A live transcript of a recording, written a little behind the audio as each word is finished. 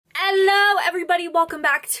everybody, welcome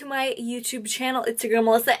back to my YouTube channel. It's your girl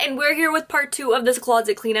Melissa, and we're here with part 2 of this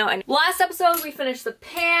closet clean out. And last episode we finished the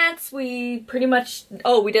pants, we pretty much,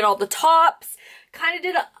 we did all the tops. Kind of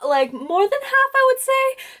did like more than half, I would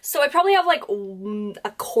say. So I probably have like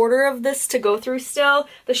a quarter of this to go through still.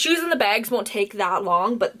 The shoes and the bags won't take that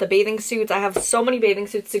long, but the bathing suits, I have so many bathing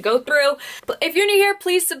suits to go through. But if you're new here,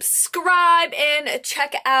 please subscribe and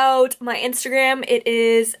check out my Instagram. It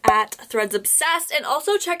is at ThreadsObsessed, and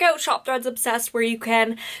also check out Shop ThreadsObsessed, where you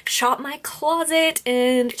can shop my closet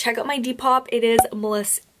and check out my Depop. It is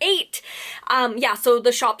Melissa8. Yeah, so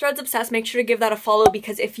the Shop ThreadsObsessed, make sure to give that a follow,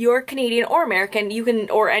 because if you're Canadian or American, you can,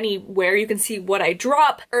 or anywhere, you can see what I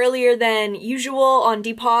drop earlier than usual on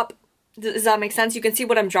Depop. Does that make sense? You can see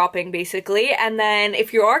what I'm dropping, basically. And then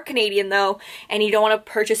if you are Canadian, though, and you don't want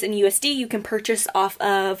to purchase in USD, you can purchase off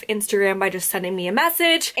of Instagram by just sending me a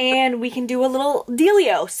message, and we can do a little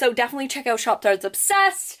dealio. So definitely check out Shop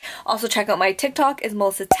ThreadsObsessed. Also check out my TikTok, is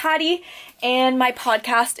Melissa Taddy, and my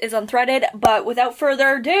podcast is Unthreaded. But without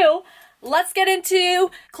further ado, let's get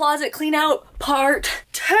into closet clean out part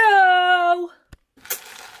 2.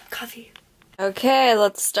 Coffee. Okay,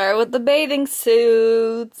 let's start with the bathing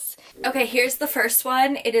suits. Okay, here's the first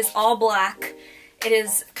one. It is all black. It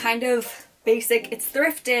is kind of basic. It's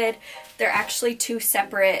thrifted. They're actually 2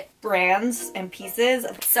 separate brands and pieces.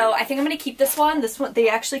 So I think I'm gonna keep this one. This one, they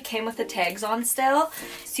actually came with the tags on still.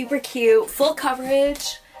 Super cute, full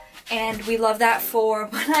coverage, and we love that for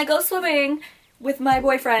when I go swimming with my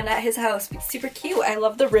boyfriend at his house. Super cute. I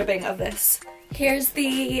love the ribbing of this. Here's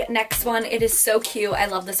the next one. It is so cute. I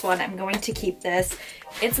love this one. I'm going to keep this.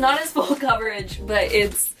 It's not as full coverage, but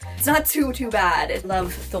it's not too bad. I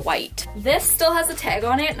love the white. This still has a tag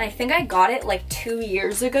on it, and I think I got it like 2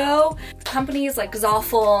 years ago. Companies like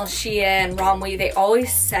Zoffel, Shein, Romwe, they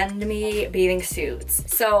always send me bathing suits.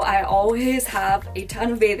 So I always have a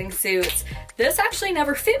ton of bathing suits. This actually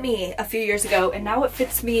never fit me a few years ago, and now it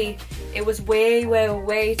fits me. It was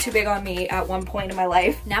way too big on me at one point in my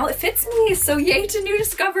life. Now it fits me, so yay to new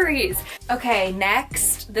discoveries. Okay,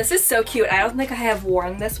 next. This is so cute. I don't think I have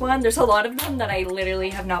worn this one. There's a lot of them that I literally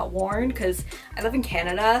have not worn because I live in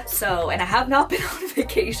Canada, and I have not been on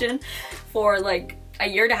vacation for like a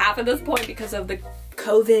year and a half at this point because of the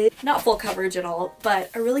COVID. Not full coverage at all,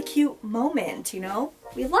 but a really cute moment, you know?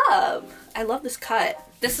 I love this cut.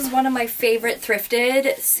 This is one of my favorite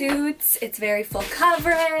thrifted suits. It's very full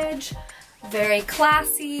coverage, very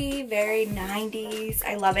classy, very 90s.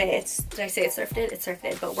 I love it. Did I say it's thrifted? It's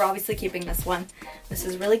thrifted, but we're obviously keeping this one. This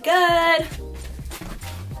is really good.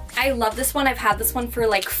 I love this one. I've had this one for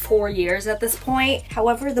like 4 years at this point.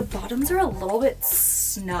 However, the bottoms are a little bit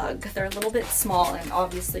snug. They're a little bit small, and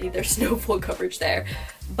obviously there's no full coverage there.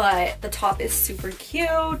 But the top is super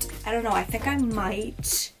cute. I don't know, I think I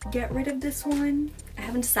might get rid of this one. I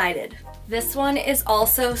haven't decided. This one is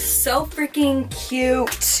also so freaking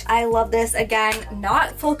cute. I love this. Again,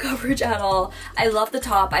 not full coverage at all. I love the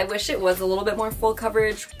top. I wish it was a little bit more full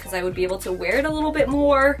coverage because I would be able to wear it a little bit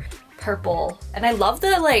more. Purple. And I love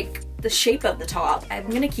the shape of the top. I'm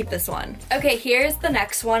gonna keep this one. Okay, here's the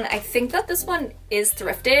next one. I think that this one is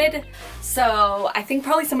thrifted. So I think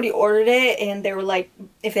probably somebody ordered it and they were like,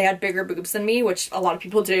 if they had bigger boobs than me, which a lot of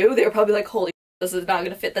people do, they were probably like, holy, this is not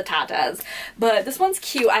gonna fit the tatas. But this one's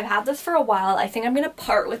cute. I've had this for a while. I think I'm gonna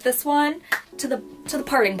part with this one. To the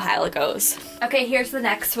parting pile it goes. Okay, here's the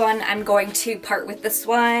next one. I'm going to part with this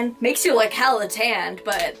one. Makes you like hella tanned,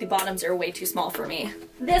 but the bottoms are way too small for me.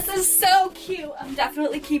 This is so cute. I'm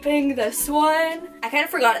definitely keeping this one. I kind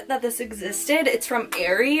of forgot that this existed. It's from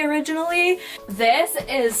Aerie originally. This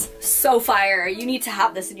is so fire. You need to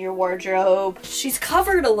have this in your wardrobe. She's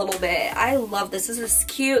covered a little bit. I love this. This is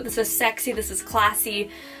cute. This is sexy. This is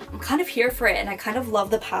classy. I'm kind of here for it, and I kind of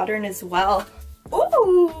love the pattern as well.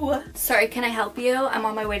 Ooh! Sorry, can I help you? I'm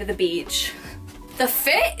on my way to the beach. The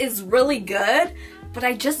fit is really good, but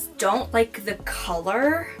I just don't like the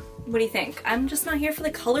color. What do you think? I'm just not here for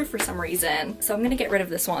the color for some reason. So I'm gonna get rid of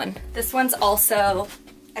this one. This one's also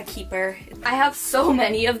a keeper. I have so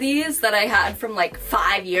many of these that I had from like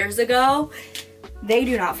 5 years ago. They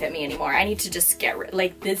do not fit me anymore. I need to just get rid,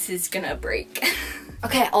 like this is gonna break.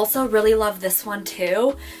 Okay, I also really love this one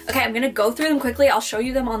too. Okay, I'm gonna go through them quickly. I'll show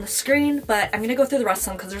you them on the screen, but I'm gonna go through the rest of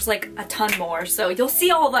them because there's like a ton more. So you'll see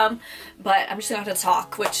all of them, but I'm just gonna have to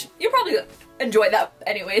talk, which you'll probably enjoy that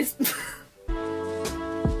anyways.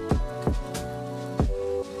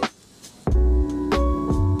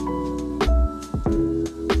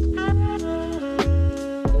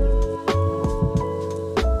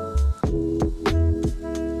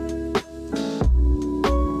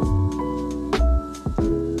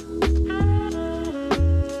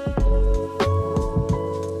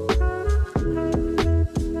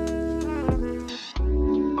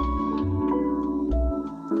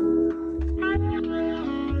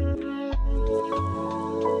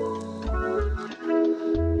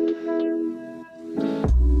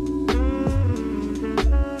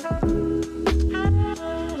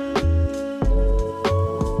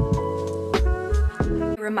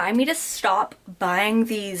 remind me to stop buying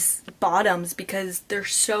these bottoms because they're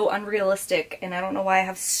so unrealistic and I don't know why I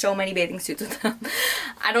have so many bathing suits with them.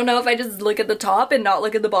 I don't know if I just look at the top and not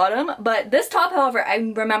look at the bottom, but this top, however, I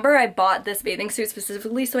remember I bought this bathing suit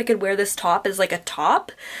specifically so I could wear this top as like a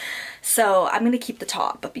top. So I'm gonna keep the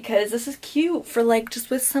top because this is cute for like just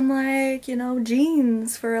with some like, you know,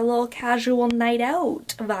 jeans for a little casual night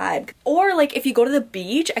out vibe. Or like if you go to the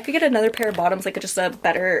beach, I could get another pair of bottoms, like just a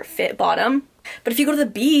better fit bottom. But if you go to the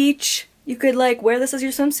beach, you could like wear this as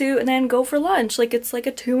your swimsuit and then go for lunch. Like it's like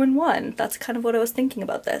a 2-in-1. That's kind of what I was thinking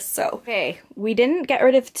about this. So, okay, we didn't get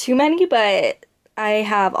rid of too many, but I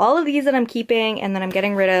have all of these that I'm keeping and then I'm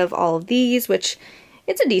getting rid of all of these, which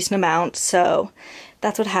it's a decent amount. So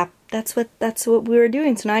that's what happened. That's what we were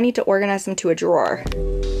doing. So now I need to organize them to a drawer.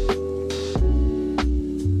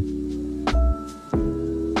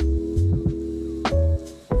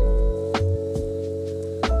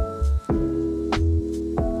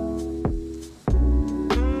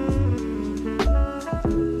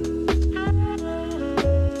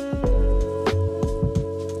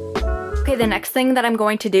 Okay, the next thing that I'm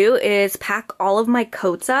going to do is pack all of my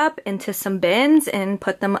coats up into some bins and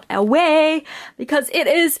put them away because it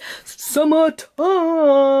is summertime.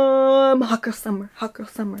 Hot girl summer, hot girl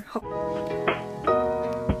summer, hot.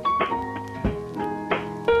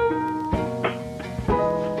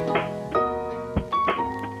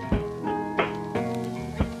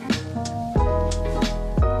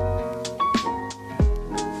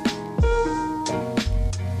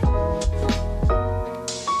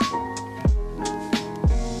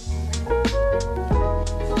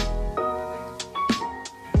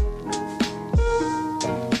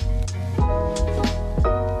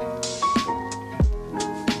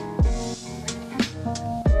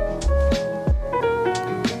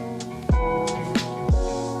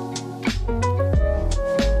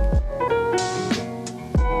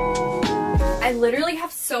 I literally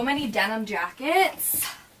have so many denim jackets.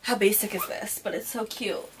 How basic is this? But it's so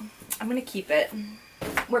cute. I'm gonna keep it.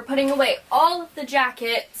 We're putting away all of the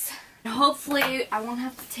jackets. Hopefully I won't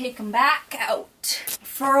have to take them back out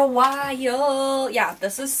for a while. Yeah,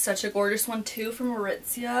 this is such a gorgeous one too from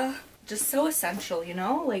Aritzia. Just so essential, you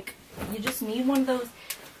know? Like, you just need one of those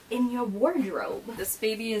in your wardrobe. This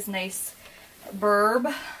baby is nice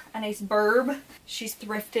burb. A nice burb. She's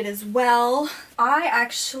thrifted as well. I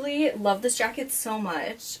actually love this jacket so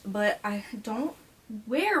much, but I don't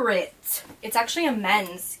wear it. It's actually a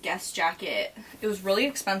men's Guess jacket. It was really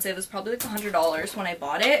expensive. It was probably like $100 when I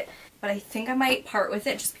bought it, but I think I might part with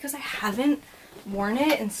it just because I haven't worn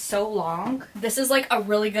it in so long. This is like a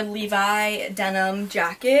really good Levi denim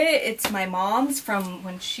jacket. It's my mom's from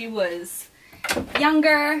when she was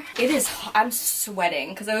younger. It is, I'm sweating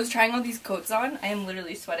because I was trying all these coats on. I am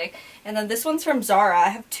literally sweating. And then this one's from Zara. I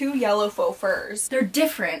have 2 yellow faux furs. They're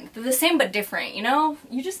different. They're the same but different, you know?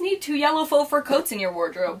 You just need 2 yellow faux fur coats in your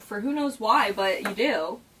wardrobe for who knows why, but you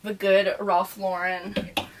do. The good Ralph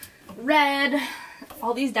Lauren red.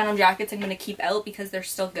 All these denim jackets I'm going to keep out because they're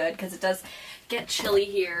still good because it does get chilly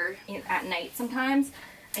here at night sometimes.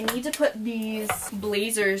 I need to put these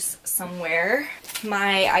blazers somewhere.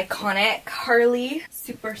 My iconic Harley,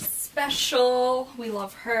 super special. We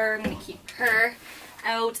love her. I'm gonna keep her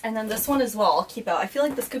out. And then this one as well, I'll keep out. I feel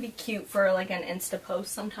like this could be cute for like an Insta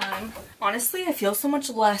post sometime. Honestly, I feel so much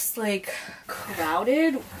less like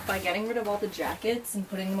crowded by getting rid of all the jackets and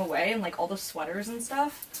putting them away and like all the sweaters and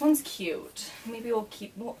stuff. This one's cute. Maybe we'll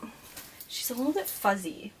keep, well, she's a little bit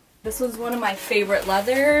fuzzy. This was one of my favorite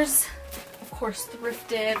leathers. Of course,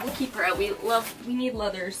 thrifted. We'll keep her out. We need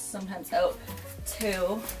leathers sometimes out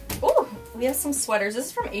too. Oh, we have some sweaters. This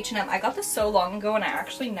is from H&M. I got this so long ago and I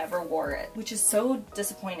actually never wore it, which is so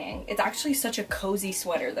disappointing. It's actually such a cozy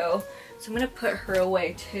sweater though, so I'm gonna put her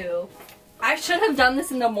away too. I should have done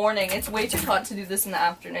this in the morning. It's way too hot to do this in the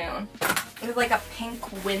afternoon. We have like a pink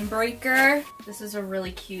windbreaker. This is a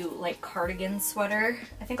really cute like cardigan sweater.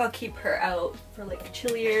 I think I'll keep her out for like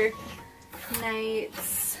chillier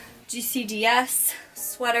nights. GCDS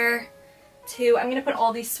sweater too. I'm gonna put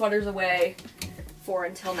all these sweaters away for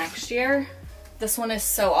until next year. This one is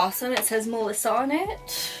so awesome. It says Melissa on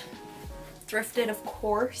it. Thrifted, of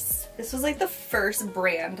course. This was like the first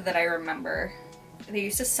brand that I remember. They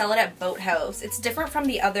used to sell it at Boathouse. It's different from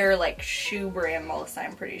the other like shoe brand Melissa,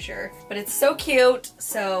 I'm pretty sure. But it's so cute,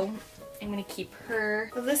 so I'm gonna keep her.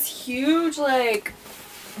 This huge like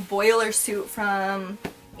boiler suit from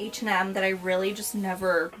H&M that I really just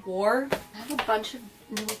never wore. I have a bunch of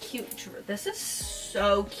really cute. This is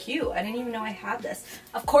so cute. I didn't even know I had this.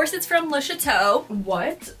 Of course it's from Le Chateau.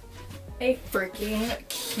 What a freaking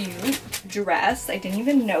cute dress. I didn't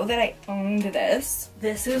even know that I owned this.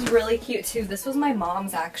 This is really cute too. This was my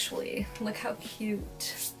mom's actually. Look how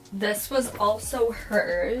cute. This was also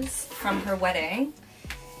hers from her wedding.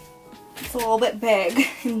 It's a little bit big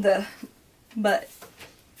in the, but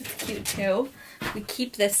it's cute too. We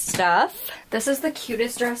keep this stuff. This is the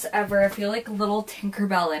cutest dress ever. I feel like a little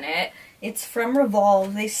Tinkerbell in it. It's from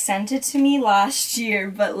Revolve. They sent it to me last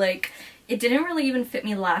year, but like it didn't really even fit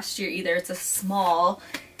me last year either. It's a small.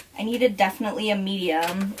 I needed definitely a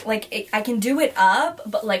medium. Like I can do it up,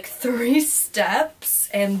 but like 3 steps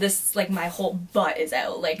and this, like my whole butt is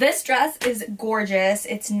out. Like this dress is gorgeous.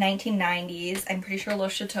 It's 1990s. I'm pretty sure Le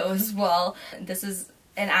Chateau as well. This is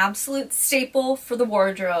an absolute staple for the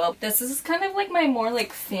wardrobe. This is kind of like my more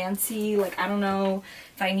like fancy, like I don't know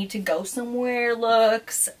if I need to go somewhere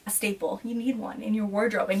looks. A staple. You need one in your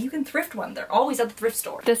wardrobe and you can thrift one. They're always at the thrift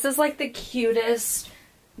store. This is like the cutest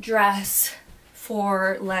dress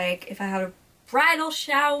for like if I had a bridal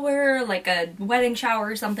shower, like a wedding shower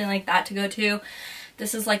or something like that to go to.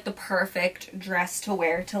 This is like the perfect dress to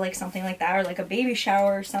wear to like something like that, or like a baby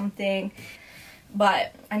shower or something.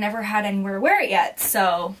 But I never had anywhere to wear it yet,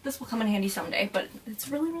 so this will come in handy someday, but it's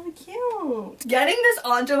really, really cute. Getting this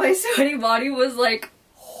onto my sweaty body was like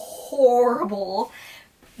horrible.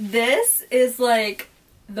 This is like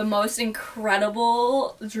the most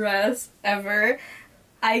incredible dress ever.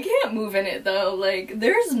 I can't move in it though, like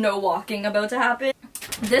there's no walking about to happen.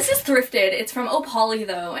 This is thrifted. It's from Opoly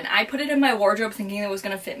though, and I put it in my wardrobe thinking it was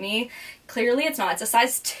gonna fit me. Clearly it's not. It's a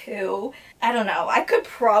size 2. I don't know. I could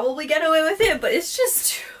probably get away with it, but it's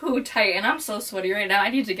just too tight and I'm so sweaty right now. I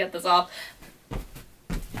need to get this off.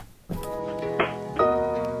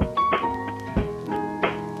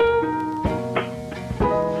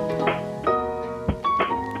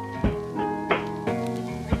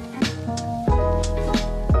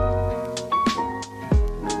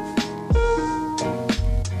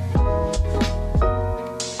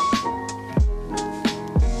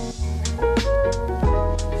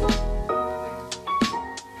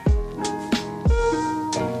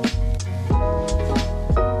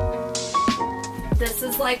 This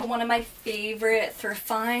is like one of my favorite thrift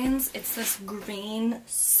finds. It's this green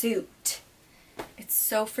suit. It's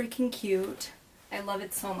so freaking cute. I love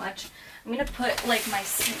it so much. I'm gonna put like my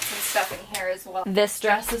suits and stuff in here as well. This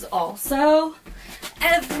dress is also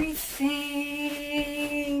everything.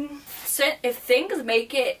 So if things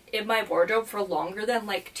make it in my wardrobe for longer than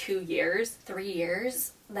like 2 years, 3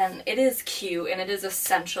 years, then it is cute and it is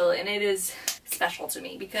essential and it is special to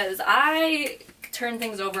me because I turn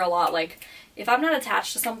things over a lot. Like if I'm not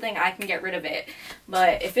attached to something, I can get rid of it.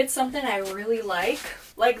 But if it's something I really like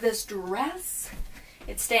this dress,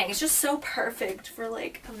 it's staying. It's just so perfect for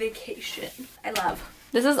like a vacation. I love.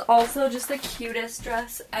 This is also just the cutest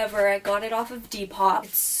dress ever. I got it off of Depop.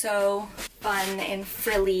 It's so fun and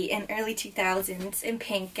frilly and early 2000s in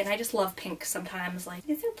pink, and I just love pink sometimes. Like,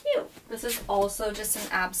 it's so cute. This is also just an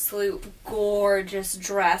absolute gorgeous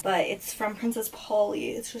dress, but it's from Princess Polly.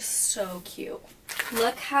 It's just so cute.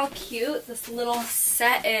 Look how cute this little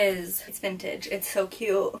set is. It's vintage. It's so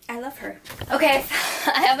cute. I love her. Okay,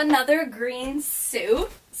 I have another green suit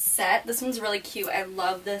set. This one's really cute. I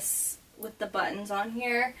love this with the buttons on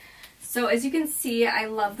here. So as you can see, I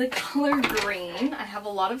love the color green. I have a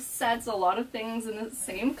lot of sets, a lot of things in the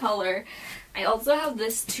same color. I also have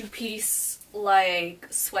this 2-piece like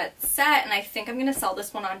sweat set, and I think I'm gonna sell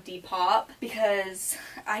this one on Depop because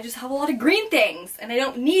I just have a lot of green things and I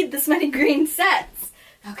don't need this many green sets.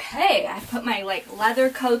 Okay, I put my like leather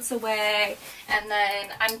coats away, and then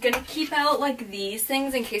I'm gonna keep out like these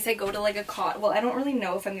things in case I go to like a well, I don't really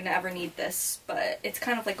know if I'm gonna ever need this, but it's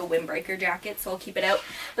kind of like a windbreaker jacket, so I'll keep it out.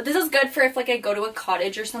 But this is good for if like I go to a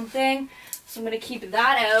cottage or something, so I'm gonna keep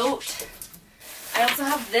that out. I also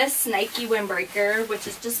have this Nike windbreaker, which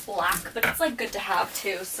is just black, but it's like good to have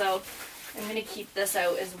too, so I'm gonna keep this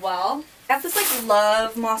out as well. I have this like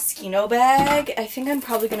Love Moschino bag. I think I'm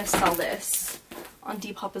probably gonna sell this on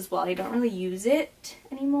Depop as well. I don't really use it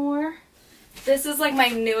anymore. This is like my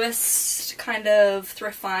newest kind of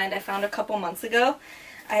thrift find I found a couple months ago.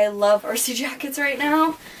 I love RC jackets right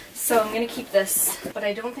now, so I'm gonna keep this, but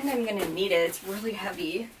I don't think I'm gonna need it. It's really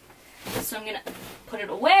heavy, so I'm gonna put it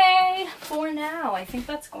away for now. I think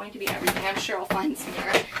that's going to be everything. I'm sure I'll find some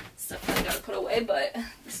more stuff I gotta put away, but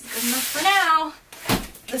this is good enough for now.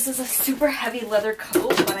 This is a super heavy leather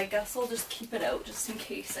coat, but I guess I'll just keep it out just in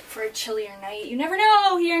case, like for a chillier night. You never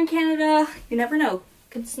know here in Canada. You never know.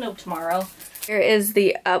 Could snow tomorrow. Here is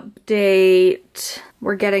the update.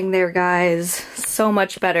 We're getting there, guys. So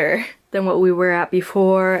much better. than what we were at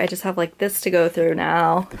before. I just have like this to go through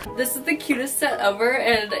now. This is the cutest set ever,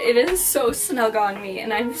 and it is so snug on me,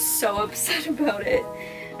 and I'm so upset about it.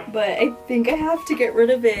 But I think I have to get rid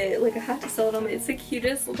of it. Like, I have to sell it on me. It's the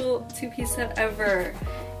cutest little two-piece set ever.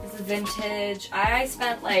 It's vintage. I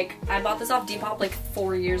bought this off Depop like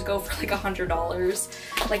 4 years ago for like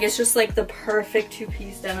 $100. Like, it's just like the perfect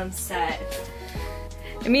two-piece denim set.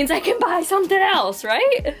 It means I can buy something else,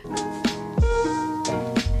 right?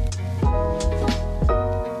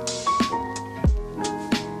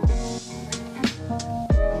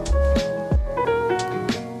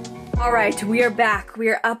 All right, we are back. We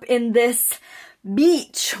are up in this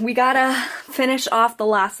beach. We gotta finish off the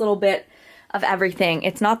last little bit of everything.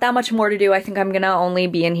 It's not that much more to do. I think I'm gonna only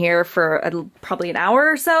be in here for probably an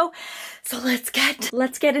hour or so. So let's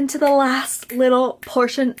get into the last little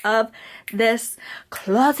portion of this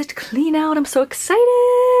closet clean out. I'm so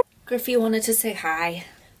excited. Griffey wanted to say hi.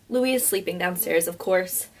 Louis is sleeping downstairs, of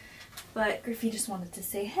course, but Griffey just wanted to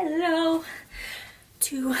say hello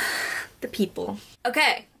to the people.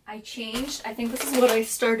 Okay, I changed. I think this is what I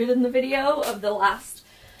started in the video of the last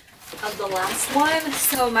one,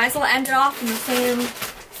 so might as well end it off in the same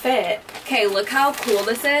fit. Okay, look how cool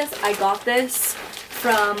this is. I got this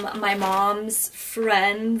from my mom's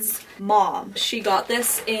friend's mom. She got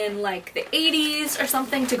this in like the 80s or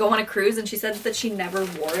something to go on a cruise, and she said that she never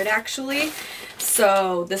wore it actually.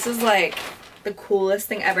 So this is like the coolest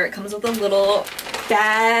thing ever. It comes with a little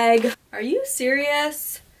bag. Are you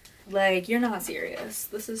serious? Like, you're not serious.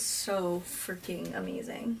 This is so freaking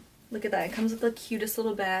amazing. Look at that. It comes with the cutest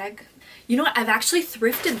little bag. You know what? I've actually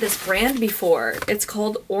thrifted this brand before. It's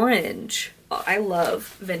called Orange. Oh, I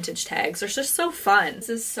love vintage tags. They're just so fun. This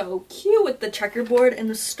is so cute with the checkerboard and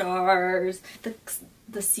the stars,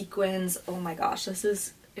 the sequins. Oh my gosh, this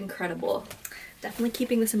is incredible. Definitely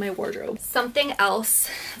keeping this in my wardrobe. Something else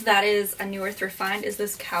that is a newer thrift find is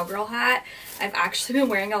this cowgirl hat. I've actually been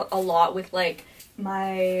wearing a lot with like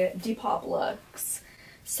my Depop looks.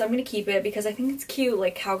 So I'm gonna keep it because I think it's cute.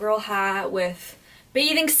 Like, cowgirl hat with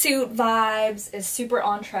bathing suit vibes is super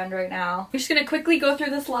on trend right now. I'm just gonna quickly go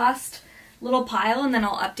through this last little pile and then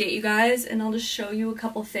I'll update you guys and I'll just show you a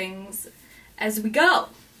couple things as we go.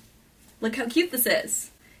 Look how cute this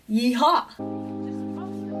is. Yeehaw!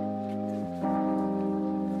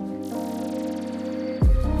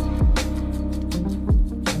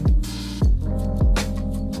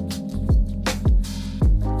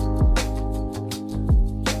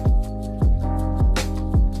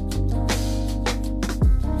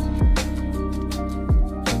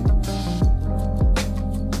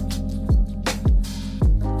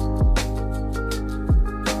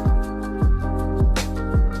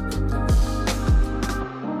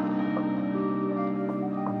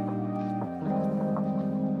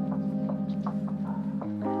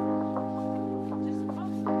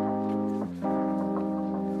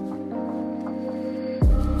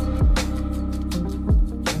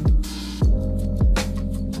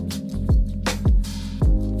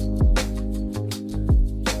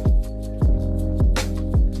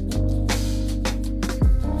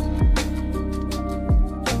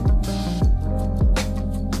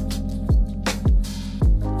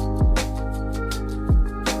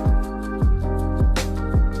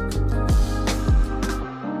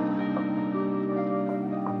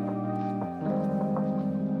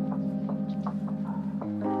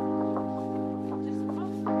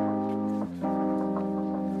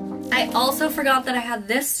 I also forgot that I had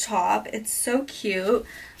this top. It's so cute.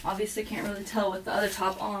 Obviously can't really tell with the other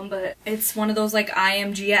top on, but it's one of those like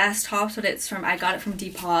IMG-ass tops, but I got it from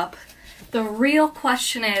Depop. The real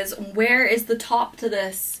question is, where is the top to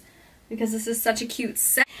this? Because this is such a cute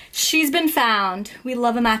set. She's been found. We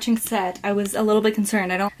love a matching set. I was a little bit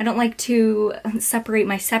concerned. I don't like to separate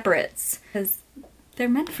my separates because they're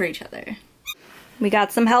meant for each other. We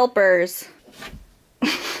got some helpers.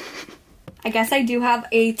 I guess I do have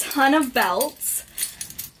a ton of belts.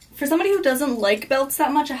 For somebody who doesn't like belts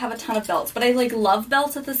that much, I have a ton of belts, but I like love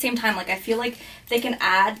belts at the same time. Like, I feel like they can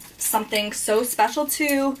add something so special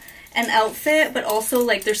to an outfit, but also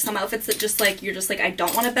like there's some outfits that just like you're just like, I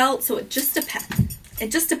don't want a belt, so it just depends. It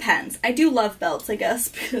just depends. I do love belts, I guess,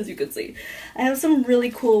 because you can see. I have some really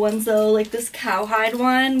cool ones though, like this cowhide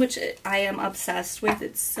one, which I am obsessed with.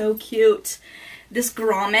 It's so cute. This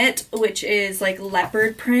grommet, which is like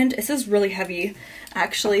leopard print. This is really heavy,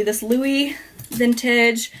 actually. This Louis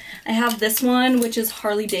vintage. I have this one, which is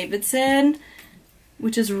Harley Davidson,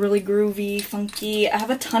 which is really groovy, funky. I have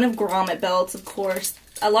a ton of grommet belts, of course.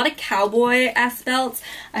 A lot of cowboy-esque belts.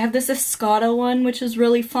 I have this Escada one, which is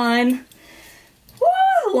really fun.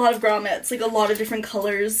 Woo! a lot of grommets, like a lot of different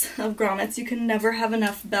colors of grommets. You can never have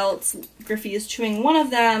enough belts. Griffey is chewing one of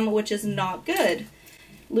them, which is not good.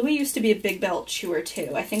 Louis used to be a big belt chewer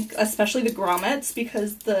too. I think especially the grommets,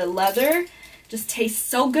 because the leather just tastes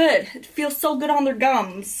so good. It feels so good on their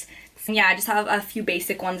gums. And yeah, I just have a few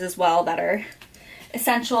basic ones as well that are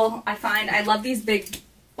essential. I find I love these big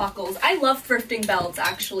buckles. I love thrifting belts,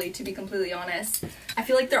 actually, to be completely honest. I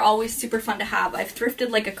feel like they're always super fun to have. I've thrifted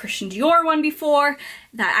like a Christian Dior one before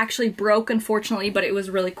that actually broke, unfortunately, but it was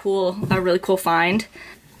really cool, a really cool find.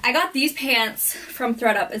 I got these pants from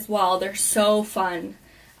ThreadsObsessed as well. They're so fun.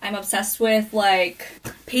 I'm obsessed with like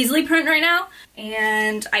paisley print right now,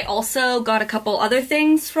 and I also got a couple other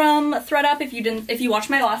things from ThreadsObsessed. If you watched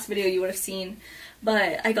my last video, you would have seen.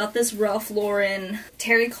 But I got this Ralph Lauren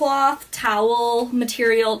terry cloth towel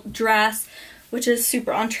material dress, which is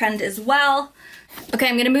super on trend as well. Okay,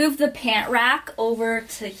 I'm gonna move the pant rack over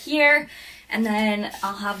to here, and then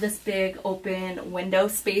I'll have this big open window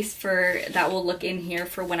space that will look in here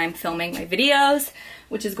for when I'm filming my videos,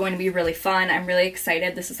 which is going to be really fun. I'm really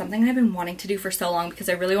excited. This is something I've been wanting to do for so long because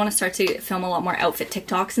I really want to start to film a lot more outfit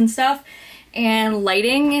TikToks and stuff. And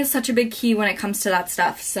lighting is such a big key when it comes to that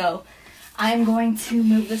stuff. So I'm going to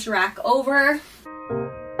move this rack over.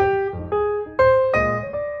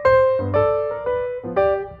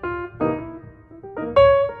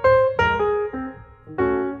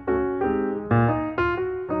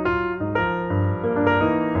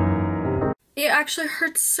 It actually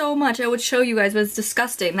hurts so much. I would show you guys, but it's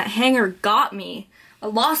disgusting. That hanger got me. A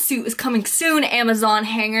lawsuit is coming soon, Amazon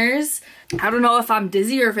hangers. I don't know if I'm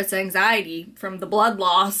dizzy or if it's anxiety from the blood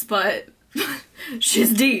loss, but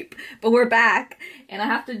she's deep. But we're back, and I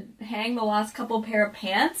have to hang the last couple pair of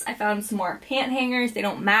pants. I found some more pant hangers. They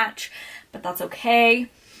don't match, but that's okay.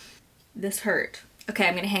 This hurt. Okay,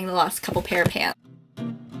 I'm gonna hang the last couple pair of pants.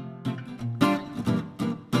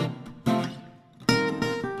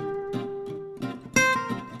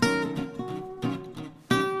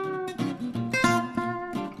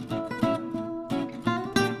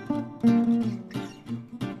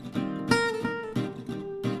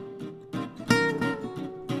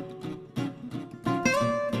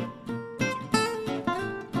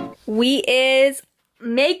 We is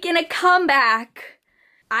making a comeback.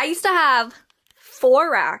 I used to have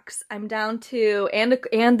 4 racks. I'm down to,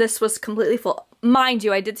 and this was completely full. Mind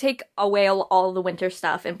you, I did take away all the winter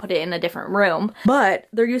stuff and put it in a different room. But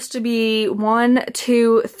there used to be 1,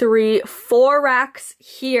 2, 3, 4 racks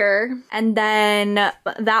here, and then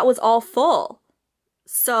that was all full.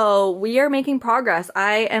 So we are making progress.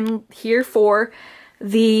 I am here for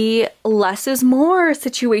the less is more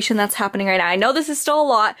situation that's happening right now. I know this is still a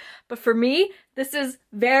lot, but for me, this is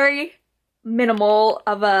very minimal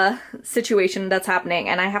of a situation that's happening,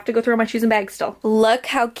 and I have to go through my shoes and bags still. Look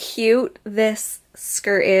how cute this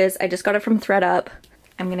skirt is. I just got it from ThreadsObsessed.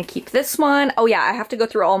 I'm gonna keep this one. Oh yeah, I have to go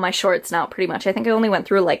through all my shorts now pretty much. I think I only went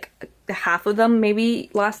through like half of them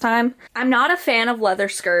maybe last time. I'm not a fan of leather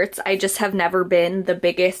skirts. I just have never been the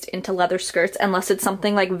biggest into leather skirts unless it's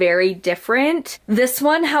something like very different. This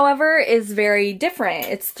one, however, is very different.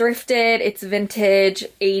 It's thrifted, it's vintage,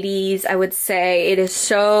 80s, I would say. It is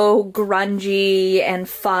so grungy and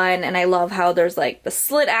fun, and I love how there's like the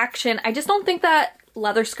slit action. I just don't think that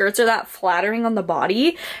leather skirts are that flattering on the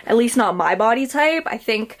body, at least not my body type. I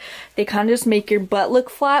think they kind of just make your butt look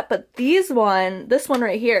flat, but this one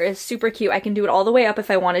right here is super cute. I can do it all the way up if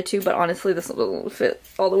I wanted to, but honestly this doesn't fit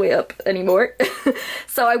all the way up anymore.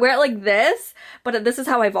 So I wear it like this, but this is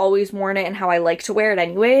how I've always worn it and how I like to wear it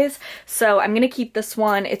anyways. So I'm gonna keep this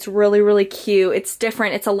one. It's really, really cute. It's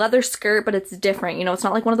different. It's a leather skirt, but it's different. You know, it's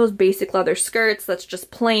not like one of those basic leather skirts that's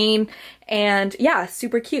just plain. And yeah,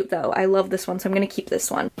 super cute though. I love this one, so I'm gonna keep this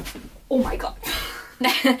one. Oh my god.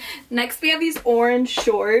 Next we have these orange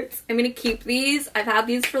shorts. I'm gonna keep these. I've had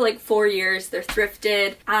these for like 4 years. They're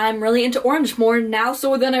thrifted. I'm really into orange more now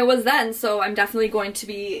so than I was then, so I'm definitely going to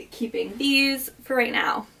be keeping these for right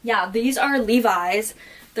now. Yeah, these are Levi's.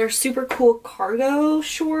 They're super cool cargo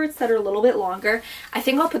shorts that are a little bit longer. I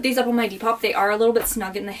think I'll put these up on my Depop. They are a little bit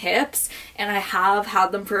snug in the hips, and I have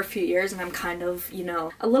had them for a few years, and I'm kind of, you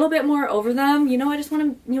know, a little bit more over them. You know, I just want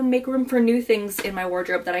to, you know, make room for new things in my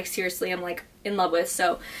wardrobe that I seriously am like in love with.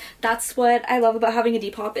 So that's what I love about having a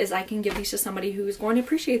Depop, is I can give these to somebody who's going to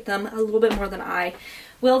appreciate them a little bit more than I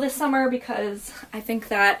will this summer, because I think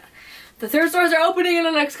that the thrift stores are opening in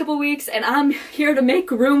the next couple weeks, and I'm here to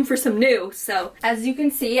make room for some new. So as you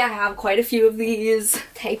can see, I have quite a few of these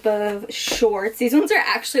type of shorts. These ones are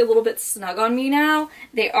actually a little bit snug on me now.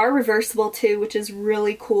 They are reversible too, which is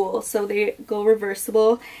really cool. So they go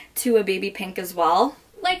reversible to a baby pink as well,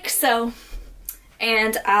 like so.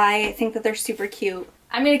 And I think that they're super cute.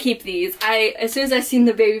 I'm gonna keep these. As soon as I seen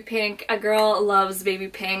the baby pink, a girl loves baby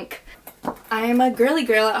pink. I am a girly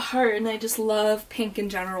girl at heart and I just love pink in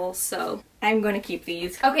general, so I'm gonna keep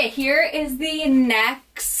these. Okay, here is the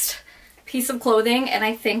next piece of clothing, and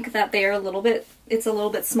I think that they are it's a little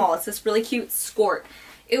bit small. It's this really cute skirt.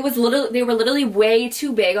 They were literally way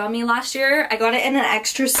too big on me last year. I got it in an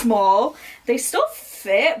extra small. They still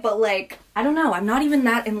fit, but like, I don't know, I'm not even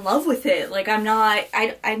that in love with it. Like,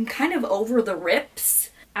 I'm kind of over the rips.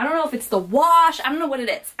 I don't know if it's the wash. I don't know what it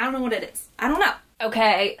is. I don't know.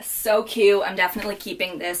 Okay, so cute. I'm definitely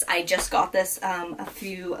keeping this. I just got this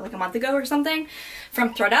like a month ago or something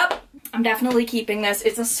from ThreadsObsessed. I'm definitely keeping this.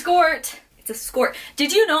 It's a skirt.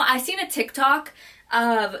 Did you know, I seen a TikTok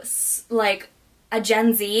of like a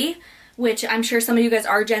Gen Z, which I'm sure some of you guys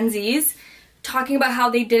are Gen Zs, talking about how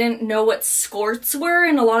they didn't know what skirts were,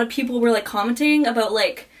 and a lot of people were like commenting about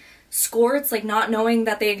like skirts, like not knowing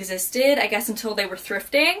that they existed, I guess until they were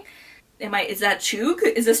thrifting. Is that chug?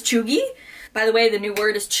 Is this chuggy? By the way, the new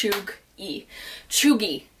word is chug-y.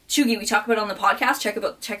 Chuggy. We talk about it on the podcast. Check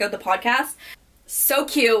out the podcast. So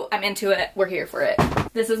cute. I'm into it. We're here for it.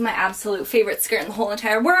 This is my absolute favorite skirt in the whole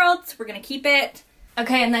entire world, so we're gonna keep it.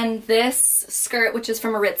 Okay, and then this skirt, which is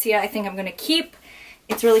from Aritzia, I think I'm gonna keep.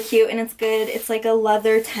 It's really cute and it's good. It's like a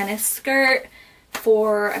leather tennis skirt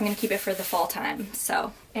I'm gonna keep it for the fall time,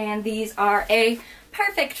 so. And these are a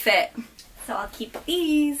perfect fit, so I'll keep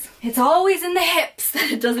these. It's always in the hips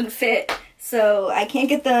that it doesn't fit, so I can't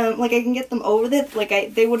get them, like I can get them over the,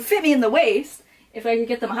 like they would fit me in the waist if I could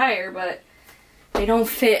get them higher, but they don't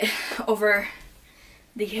fit over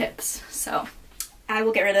the hips, so I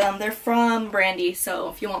will get rid of them. They're from Brandy, so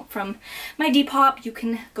if you want from my Depop, you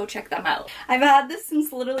can go check them out. I've had this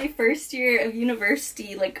since literally first year of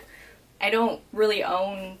university. Like, I don't really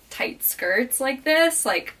own tight skirts like this.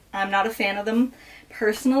 Like, I'm not a fan of them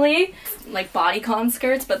personally, like bodycon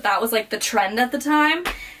skirts, but that was like the trend at the time.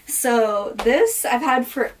 So this I've had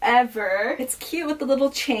forever. It's cute with the little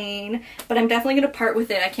chain, but I'm definitely gonna part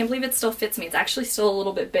with it. I can't believe it still fits me. It's actually still a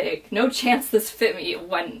little bit big. No chance this fit me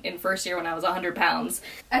in first year when I was 100 pounds.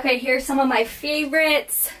 Okay, here's some of my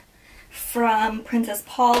favorites from Princess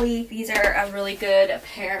Polly. These are a really good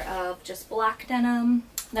pair of just black denim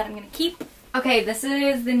that I'm gonna keep. Okay, this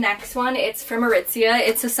is the next one. It's from Aritzia.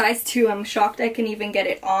 It's a size 2. I'm shocked I can even get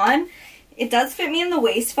it on. It does fit me in the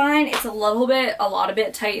waist fine. It's a lot of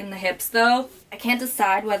bit tight in the hips though. I can't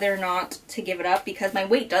decide whether or not to give it up because my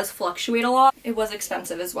weight does fluctuate a lot. It was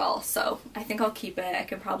expensive as well, so I think I'll keep it. I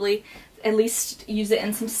can probably at least use it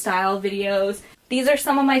in some style videos. These are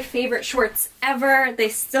some of my favorite shorts ever. They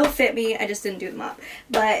still fit me. I just didn't do them up,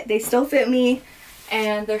 but they still fit me.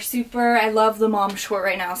 And they're super, I love the mom short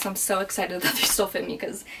right now, so I'm so excited that they still fit me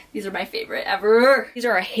because these are my favorite ever. These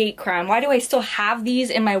are a hate crime. Why do I still have these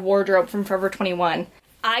in my wardrobe from Forever 21?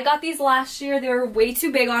 I got these last year. They were way too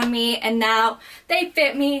big on me, and now they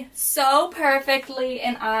fit me so perfectly,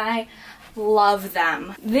 and I love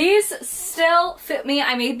them. These still fit me.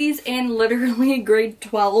 I made these in literally grade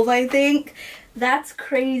 12, I think. That's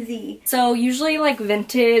crazy. So usually like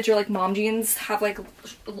vintage or like mom jeans have like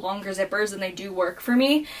longer zippers and they do work for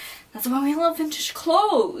me. That's why we love vintage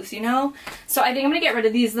clothes, you know? So I think I'm gonna get rid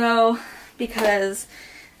of these though because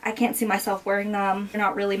I can't see myself wearing them. They're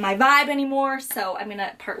not really my vibe anymore, so I'm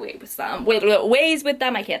gonna part ways with them. Ways with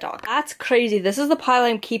them, I can't talk. That's crazy. This is the pile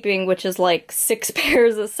I'm keeping, which is like 6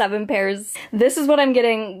 pairs of 7 pairs. This is what I'm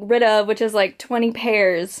getting rid of, which is like 20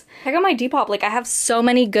 pairs. Check out my Depop. Like, I have so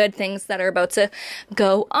many good things that are about to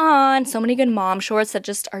go on. So many good mom shorts that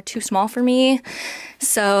just are too small for me.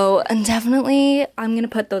 So, and definitely, I'm gonna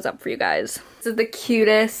put those up for you guys. This is the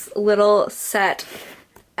cutest little set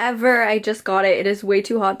ever. I just got it. It is way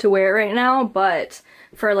too hot to wear right now, but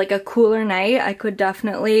for like a cooler night, I could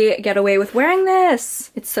definitely get away with wearing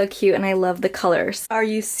this. It's so cute and I love the colors. Are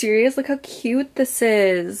you serious? Look how cute this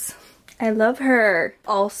is. I love her.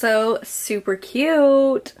 Also super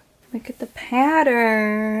cute. Look at the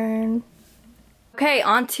pattern. Okay,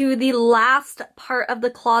 on to the last part of the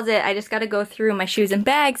closet. I just gotta go through my shoes and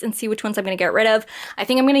bags and see which ones I'm gonna get rid of. I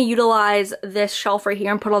think I'm gonna utilize this shelf right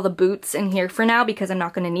here and put all the boots in here for now because I'm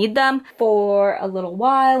not gonna need them for a little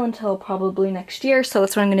while until probably next year. So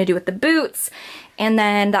that's what I'm gonna do with the boots. And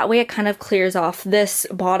then that way it kind of clears off this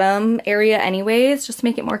bottom area anyways, just to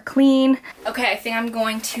make it more clean. Okay, I think I'm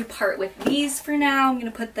going to part with these for now. I'm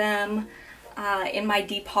gonna put them in my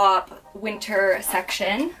Depop winter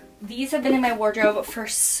section. These have been in my wardrobe for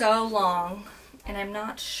so long, and I'm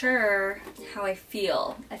not sure how I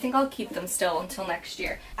feel. I think I'll keep them still until next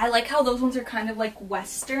year. I like how those ones are kind of like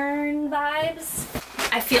Western vibes.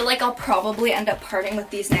 I feel like I'll probably end up parting with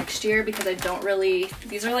these next year because I don't really,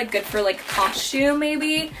 these are like good for like costume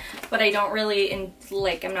maybe, but I don't really,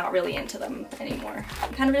 I'm not really into them anymore.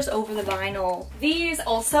 I'm kind of just over the vinyl. These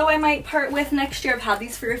also I might part with next year. I've had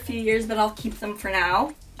these for a few years, but I'll keep them for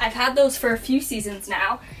now. I've had those for a few seasons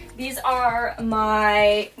now. These are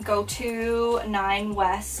my go-to 9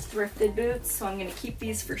 West thrifted boots, so I'm going to keep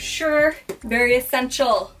these for sure. Very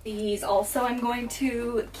essential. These also I'm going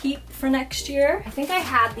to keep for next year. I think I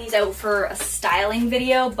had these out for a styling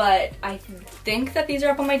video, but I think that these are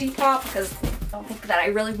up on my Depop because I don't think that I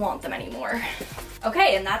really want them anymore.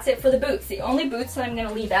 Okay, and that's it for the boots. The only boots that I'm going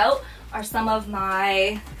to leave out are some of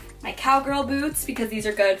my cowgirl boots, because these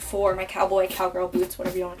are good for my cowgirl boots,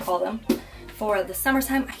 whatever you want to call them. For the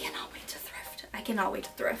summertime. I cannot wait to thrift. I cannot wait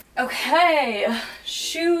to thrift. Okay,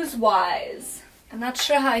 shoes wise. I'm not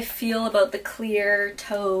sure how I feel about the clear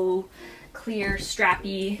toe, clear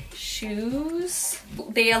strappy shoes.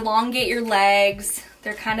 They elongate your legs.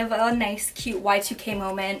 They're kind of a nice, cute Y2K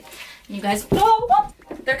moment. And you guys know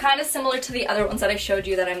they're kind of similar to the other ones that I showed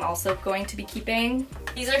you that I'm also going to be keeping.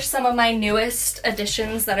 These are some of my newest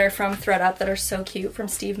additions that are from ThreadUp that are so cute from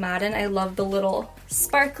Steve Madden. I love the little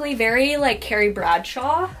sparkly, very like Carrie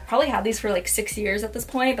Bradshaw. Probably had these for like 6 years at this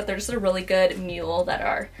point, but they're just a really good mule that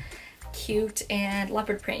are cute, and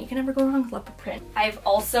leopard print. You can never go wrong with leopard print. I've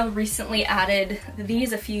also recently added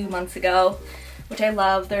these a few months ago, which I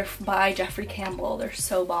love. They're by Jeffrey Campbell. They're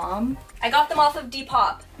so bomb. I got them off of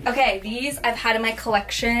Depop. Okay, these I've had in my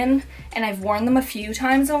collection and I've worn them a few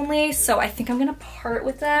times only, so I think I'm gonna part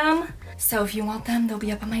with them. So if you want them, they'll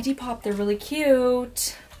be up on my Depop. They're really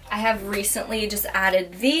cute. I have recently just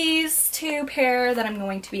added these 2 pair that I'm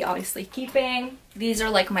going to be obviously keeping. These are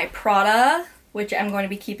like my Prada, which I'm going to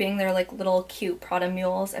be keeping. They're like little cute Prada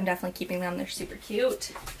mules. I'm definitely keeping them. They're super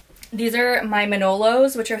cute. These are my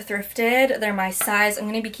Manolos, which are thrifted. They're my size. I'm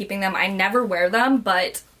going to be keeping them. I never wear them,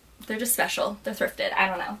 but they're just special. They're thrifted. I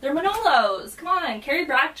don't know. They're Manolos. Come on, Carrie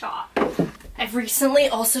Bradshaw. I've recently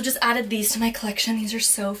also just added these to my collection. These are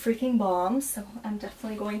so freaking bomb, so I'm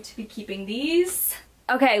definitely going to be keeping these.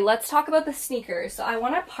 Okay, let's talk about the sneakers. So I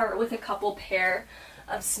want to part with a couple pair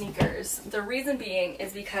of sneakers. The reason being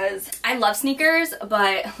is because I love sneakers,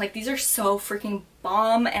 but like these are so freaking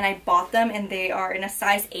bomb, and I bought them and they are in a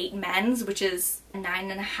size 8 men's, which is a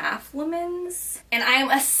 9.5 women's, and I am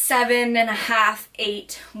a 7.5,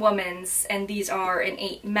 8 women's, and these are an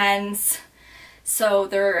 8 men's. So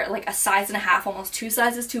they're like a size and a half, almost 2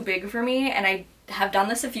 sizes too big for me, and I have done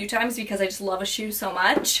this a few times because I just love a shoe so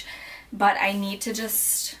much, but I need to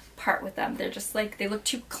just part with them. They're just like, they look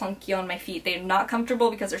too clunky on my feet. They're not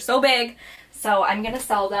comfortable because they're so big, so I'm gonna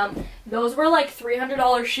sell them. Those were like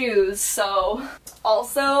 $300 shoes, so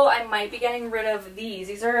also I might be getting rid of these.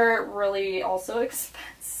 These are really also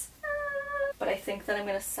expensive, but I think that I'm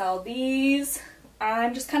gonna sell these.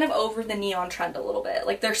 I'm just kind of over the neon trend a little bit.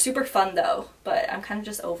 Like, they're super fun though, but I'm kind of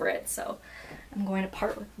just over it, so I'm going to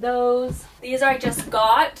part with those. These I just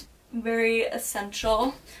got, very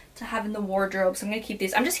essential to have in the wardrobe, so I'm gonna keep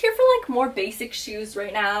these. I'm just here for like more basic shoes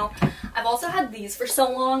right now. I've also had these for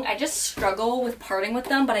so long. I just struggle with parting with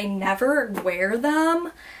them, but I never wear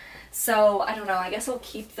them, so I don't know. I guess I'll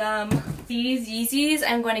keep them. These Yeezys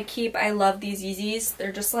I'm going to keep. I love these Yeezys.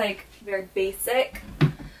 They're just like very basic,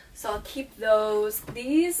 so I'll keep those.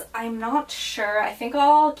 These I'm not sure. I think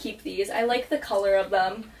I'll keep these. I like the color of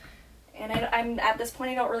them. And I'm at this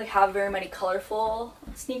point I don't really have very many colorful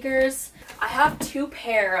sneakers. I have 2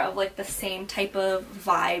 pair of like the same type of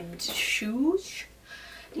vibed shoes.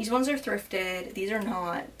 These ones are thrifted. These are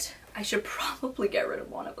not. I should probably get rid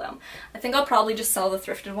of one of them. I think I'll probably just sell the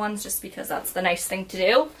thrifted ones just because that's the nice thing to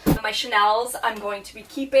do. My Chanel's I'm going to be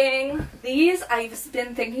keeping. These I've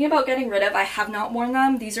been thinking about getting rid of. I have not worn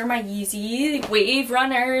them. These are my Yeezy Wave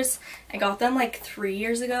Runners. I got them like 3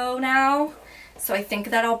 years ago now, so I think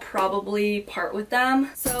that I'll probably part with them.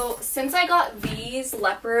 So since I got these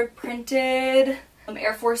leopard printed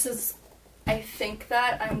Air Forces, I think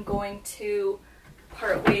that I'm going to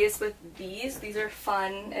part ways with these. These are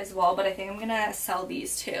fun as well, but I think I'm gonna sell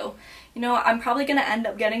these too. You know, I'm probably gonna end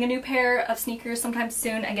up getting a new pair of sneakers sometime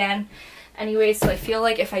soon again. Anyway, so I feel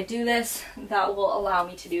like if I do this, that will allow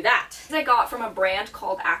me to do that. I got from a brand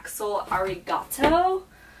called Axel Arigato,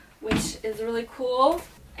 which is really cool.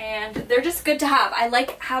 And they're just good to have. I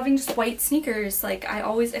like having just white sneakers. Like, I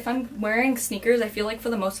always, if I'm wearing sneakers, I feel like for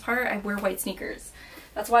the most part, I wear white sneakers.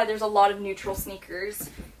 That's why there's a lot of neutral sneakers.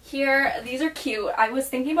 Here, these are cute. I was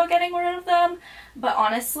thinking about getting rid of them, but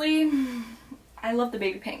honestly, I love the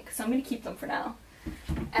baby pink, so I'm gonna keep them for now.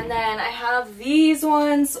 And then I have these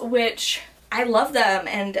ones, which I love them,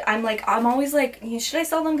 and I'm always like, should I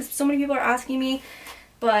sell them? Because so many people are asking me.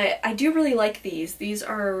 but I do really like these. These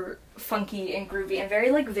are funky and groovy and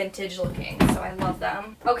very like vintage looking, so I love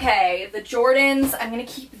them. Okay, the Jordans, I'm gonna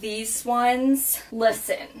keep these ones.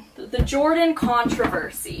 Listen, the Jordan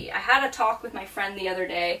controversy. I had a talk with my friend the other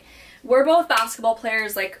day. We're both basketball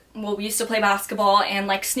players, like, well, we used to play basketball, and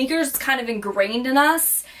like sneakers kind of ingrained in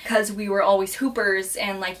us because we were always hoopers,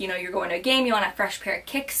 and like, you know, you're going to a game, you want a fresh pair of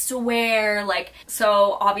kicks to wear, like,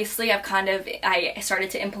 so obviously I started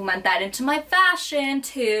to implement that into my fashion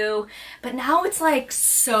too, but now it's like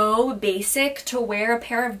so basic to wear a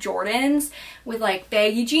pair of Jordans with like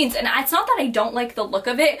baggy jeans, and it's not that I don't like the look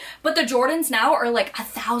of it, but the Jordans now are like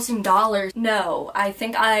 $1,000. No, I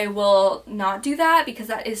think I will not do that because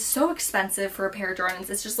that is so expensive for a pair of Jordans.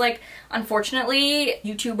 It's just like, unfortunately,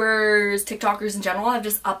 YouTubers, TikTokers in general have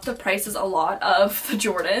just upped the prices a lot of the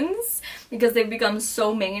Jordans because they've become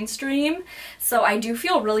so mainstream. So I do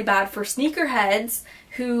feel really bad for sneakerheads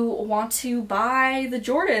who want to buy the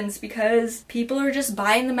Jordans because people are just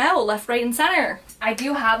buying them out left, right, and center. I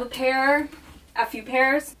do have a few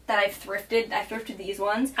pairs that I've thrifted. I thrifted these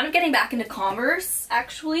ones. I'm getting back into Converse,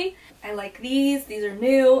 actually. I like these. These are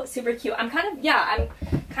new, super cute. I'm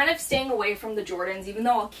kind of staying away from the Jordans, even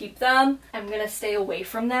though I'll keep them. I'm gonna stay away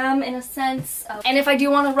from them in a sense. And if I do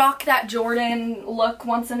want to rock that Jordan look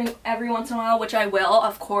every once in a while, which I will,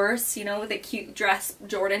 of course, you know, with the cute dress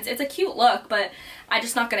Jordans. It's a cute look, but I'm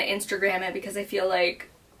just not gonna Instagram it because I feel like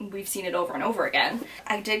we've seen it over and over again.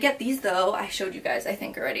 I did get these though. I showed you guys, I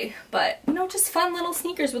think, already. But, you know, just fun little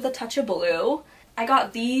sneakers with a touch of blue. I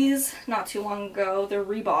got these not too long ago. They're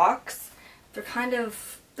Reeboks. They're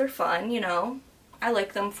fun, you know. I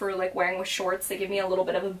like them for like wearing with shorts. They give me a little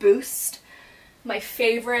bit of a boost. My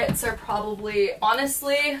favorites are probably,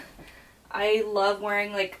 honestly, I love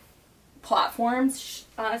wearing like platforms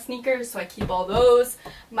sneakers, so I keep all those.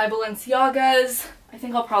 My Balenciagas, I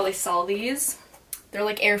think I'll probably sell these. They're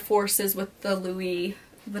like Air Forces with the Louis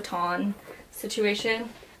Vuitton situation.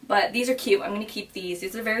 But these are cute. I'm going to keep these.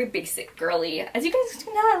 These are very basic, girly. As you guys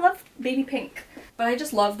can tell, I love baby pink. But I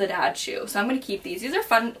just love the dad shoe, so I'm going to keep these. These are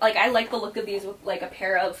fun. Like, I like the look of these with like a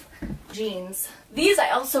pair of jeans. These I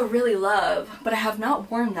also really love, but I have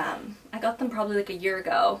not worn them. I got them probably like a year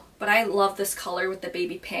ago. But I love this color with the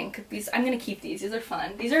baby pink. I'm going to keep these. These are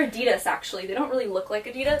fun. These are Adidas, actually. They don't really look like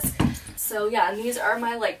Adidas. So yeah, and these are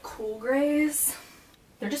my like cool grays.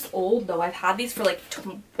 They're just old though. I've had these for like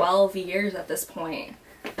 12 years at this point.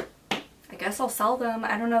 I guess I'll sell them.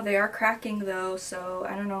 I don't know. They are cracking though, so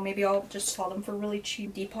I don't know. Maybe I'll just sell them for really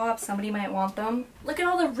cheap. Depop, somebody might want them. Look at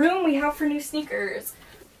all the room we have for new sneakers.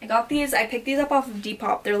 I got these. I picked these up off of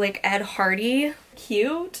Depop. They're like Ed Hardy.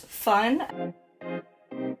 Cute. Fun.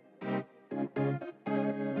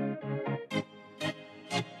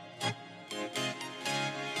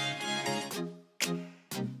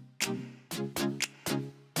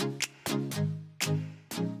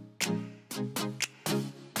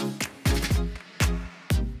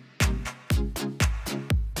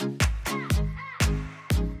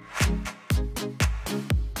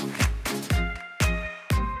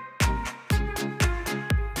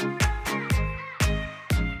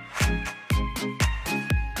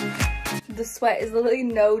 The sweat is literally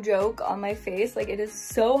no joke on my face. Like, it is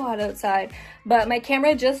so hot outside. But my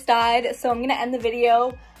camera just died, so I'm gonna end the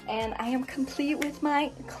video. And I am complete with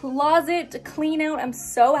my closet clean out. I'm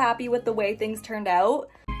so happy with the way things turned out.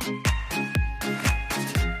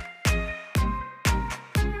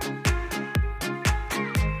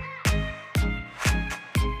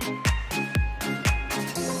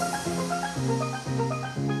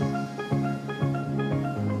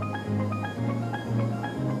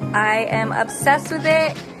 I am obsessed with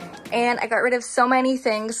it, and I got rid of so many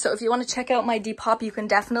things. So if you want to check out my Depop, you can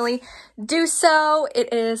definitely do so.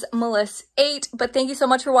 It is Melissa8. But thank you so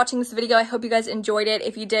much for watching this video. I hope you guys enjoyed it.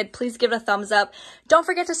 If you did, please give it a thumbs up. Don't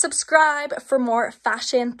forget to subscribe for more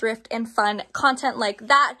fashion, thrift, and fun content like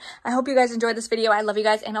that. I hope you guys enjoyed this video. I love you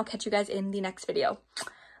guys, and I'll catch you guys in the next video.